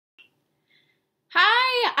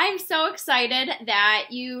I'm so excited that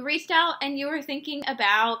you reached out and you were thinking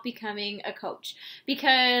about becoming a coach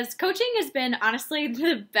because coaching has been honestly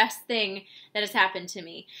the best thing that has happened to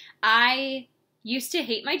me. I used to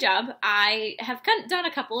hate my job. I have done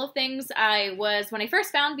a couple of things. When I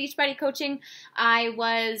first found Beachbody coaching, I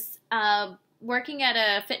was working at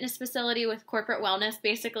a fitness facility with corporate wellness,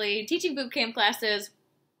 basically teaching boot camp classes,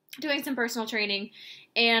 doing some personal training,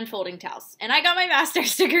 and folding towels. And I got my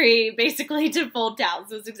master's degree basically to fold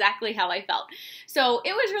towels. It was exactly how I felt. So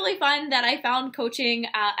it was really fun that I found coaching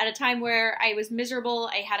at a time where I was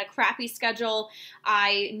miserable. I had a crappy schedule.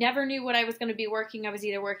 I never knew what I was going to be working. I was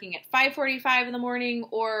either working at 5:45 in the morning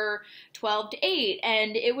or 12 to 8.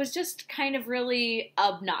 And it was just kind of really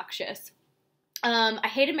obnoxious. I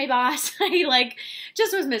hated my boss. I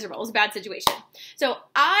just was miserable. It was a bad situation. So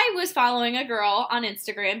I was following a girl on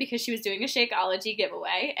Instagram because she was doing a Shakeology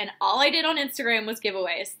giveaway, and all I did on Instagram was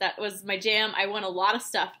giveaways. That was my jam. I won a lot of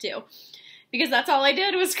stuff too because that's all I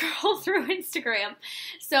did was scroll through Instagram.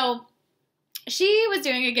 So she was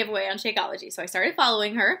doing a giveaway on Shakeology, so I started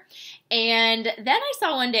following her, and then I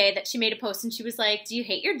saw one day that she made a post and she was like, do you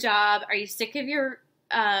hate your job? Are you sick of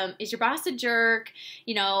is your boss a jerk?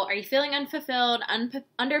 Are you feeling unfulfilled,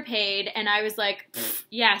 underpaid? And I was like,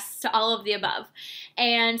 yes to all of the above.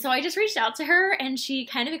 And so I just reached out to her and she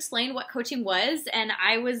kind of explained what coaching was and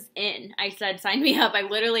I was in. I said, sign me up. I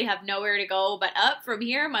literally have nowhere to go but up from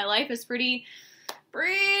here. My life is pretty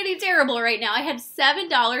terrible right now. I had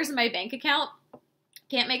 $7 in my bank account.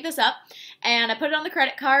 Can't make this up. And I put it on the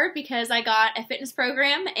credit card because I got a fitness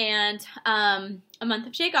program and a month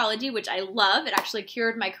of Shakeology, which I love. It actually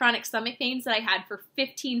cured my chronic stomach pains that I had for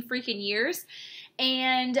 15 freaking years.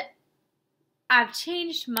 And I've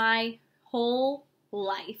changed my whole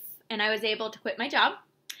life. And I was able to quit my job.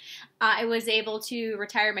 I was able to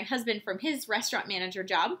retire my husband from his restaurant manager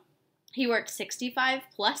job. He worked 65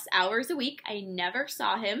 plus hours a week. I never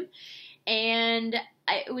saw him. And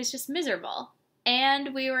it was just miserable.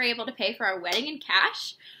 And we were able to pay for our wedding in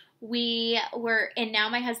cash. And now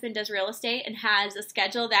my husband does real estate and has a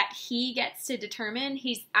schedule that he gets to determine.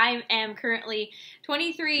 I am currently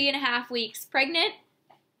 23 and a half weeks pregnant,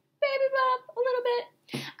 baby bump, a little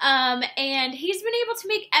bit. And he's been able to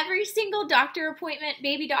make every single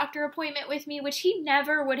baby doctor appointment with me, which he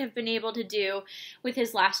never would have been able to do with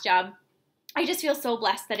his last job. I just feel so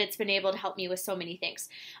blessed that it's been able to help me with so many things.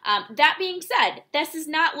 That being said, this is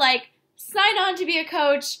not like, sign on to be a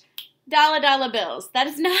coach, dollar bills. That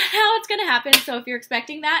is not how it's going to happen. So if you're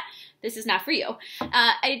expecting that, this is not for you.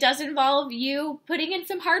 It does involve you putting in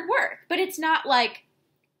some hard work, but it's not like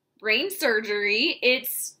brain surgery.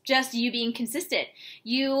 It's just you being consistent.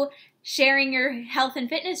 You sharing your health and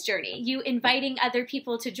fitness journey. You inviting other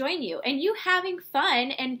people to join you and you having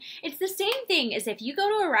fun. And it's the same thing as if you go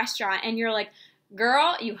to a restaurant and you're like,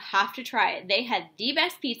 girl, you have to try it. They had the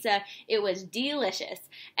best pizza. It was delicious.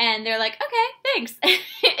 And they're like, okay, thanks.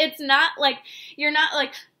 It's not like, you're not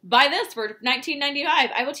like, buy this for $19.95.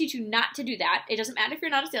 I will teach you not to do that. It doesn't matter if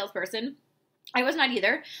you're not a salesperson. I was not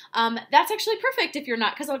either. That's actually perfect if you're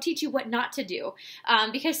not, because I'll teach you what not to do.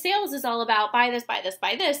 Because sales is all about buy this, buy this,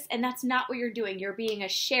 buy this. And that's not what you're doing. You're being a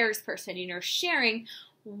shares person. You're sharing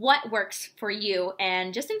what works for you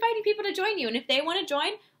and just inviting people to join you. And if they want to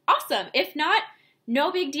join, awesome. If not,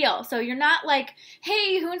 no big deal. So you're not like,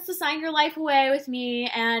 hey, who wants to sign your life away with me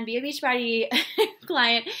and be a Beachbody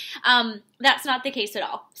client? That's not the case at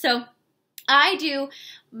all. So I do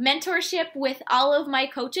mentorship with all of my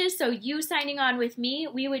coaches. So you signing on with me,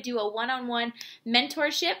 we would do a one-on-one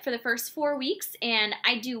mentorship for the first 4 weeks. And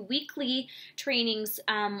I do weekly trainings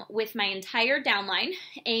with my entire downline.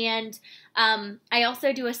 And I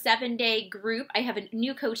also do a 7-day group. I have a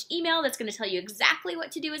new coach email that's going to tell you exactly what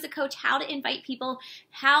to do as a coach, how to invite people,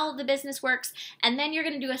 how the business works. And then you're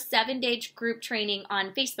going to do a 7-day group training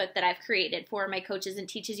on Facebook that I've created for my coaches and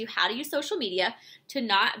teaches you how to use social media to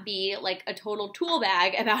not be like a total tool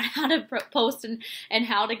bag about how to post and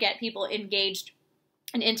how to get people engaged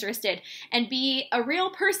and interested and be a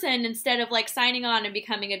real person instead of like signing on and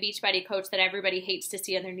becoming a Beachbody coach that everybody hates to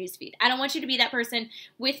see on their newsfeed. I don't want you to be that person.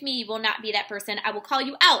 With me, you will not be that person. I will call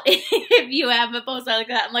you out if you have a post like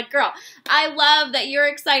that. I'm like, girl, I love that you're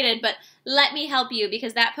excited, but let me help you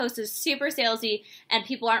because that post is super salesy and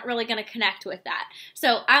people aren't really going to connect with that.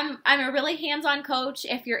 So I'm a really hands-on coach.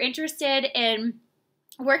 If you're interested in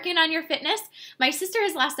working on your fitness, my sister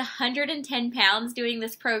has lost 110 pounds doing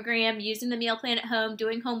this program, using the meal plan at home,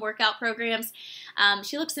 doing home workout programs.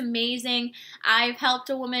 She looks amazing. I've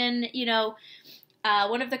helped a woman,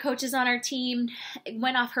 One of the coaches on our team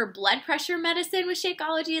went off her blood pressure medicine with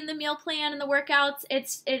Shakeology in the meal plan and the workouts.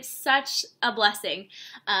 It's such a blessing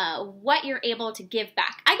what you're able to give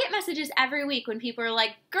back. I get messages every week when people are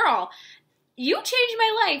like, girl, you changed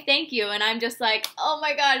my life, thank you. And I'm just like, oh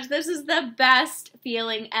my gosh, this is the best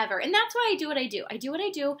feeling ever. And that's why I do what I do. I do what I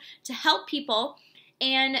do to help people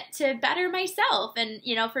and to better myself. And,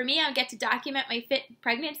 you know, for me, I get to document my fit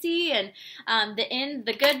pregnancy and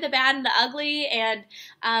the good, the bad, and the ugly. And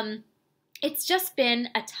it's just been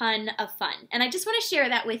a ton of fun. And I just want to share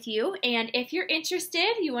that with you. And if you're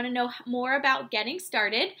interested, you want to know more about getting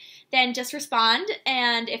started, then just respond.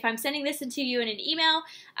 And if I'm sending this to you in an email,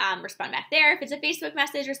 respond back there. If it's a Facebook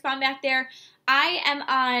message, respond back there. I am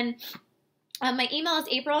on... my email is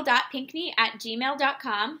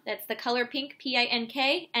april.pinkney@gmail.com. That's the color pink,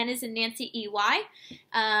 P-I-N-K, N is in Nancy, E-Y.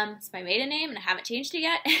 It's my maiden name, and I haven't changed it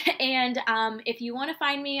yet. And if you want to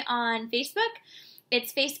find me on Facebook,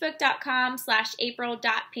 it's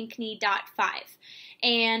facebook.com/april.pinkney.5.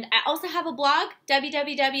 And I also have a blog,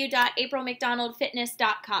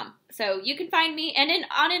 www.aprilmcdonaldfitness.com. So you can find me, and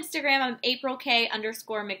on Instagram, I'm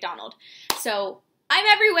aprilk_McDonald. So I'm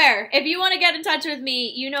everywhere. If you want to get in touch with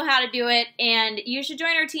me, you know how to do it, and you should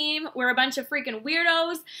join our team. We're a bunch of freaking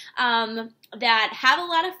weirdos that have a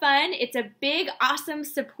lot of fun. It's a big, awesome,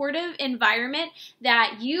 supportive environment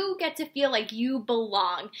that you get to feel like you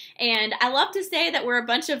belong. And I love to say that we're a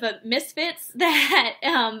bunch of misfits that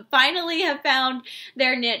finally have found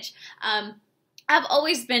their niche. I've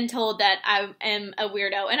always been told that I am a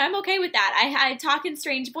weirdo, and I'm okay with that. I talk in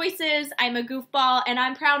strange voices, I'm a goofball, and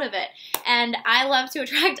I'm proud of it. And I love to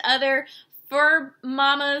attract other fur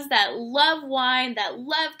mamas that love wine, that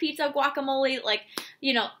love pizza, guacamole. Like,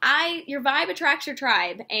 you know, your vibe attracts your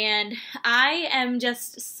tribe, and I am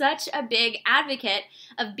just such a big advocate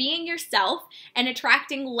of being yourself and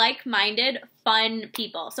attracting like-minded, fun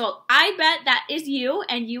people. So I bet that is you,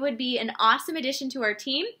 and you would be an awesome addition to our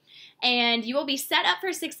team. And you will be set up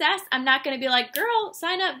for success. I'm not going to be like, girl,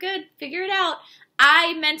 sign up, good, figure it out.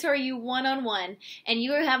 I mentor you one-on-one, and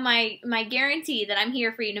you have my guarantee that I'm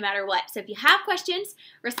here for you no matter what. So if you have questions,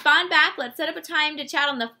 respond back. Let's set up a time to chat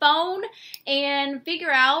on the phone and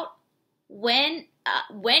figure out when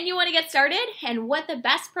you want to get started and what the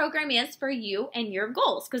best program is for you and your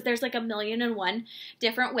goals, because there's like 1,000,001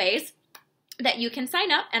 different ways that you can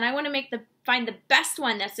sign up, and I want to find the best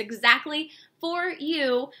one that's exactly for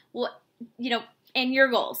you, and your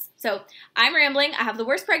goals. So I'm rambling. I have the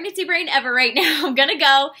worst pregnancy brain ever right now. I'm gonna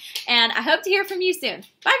go, and I hope to hear from you soon.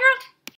 Bye, girl.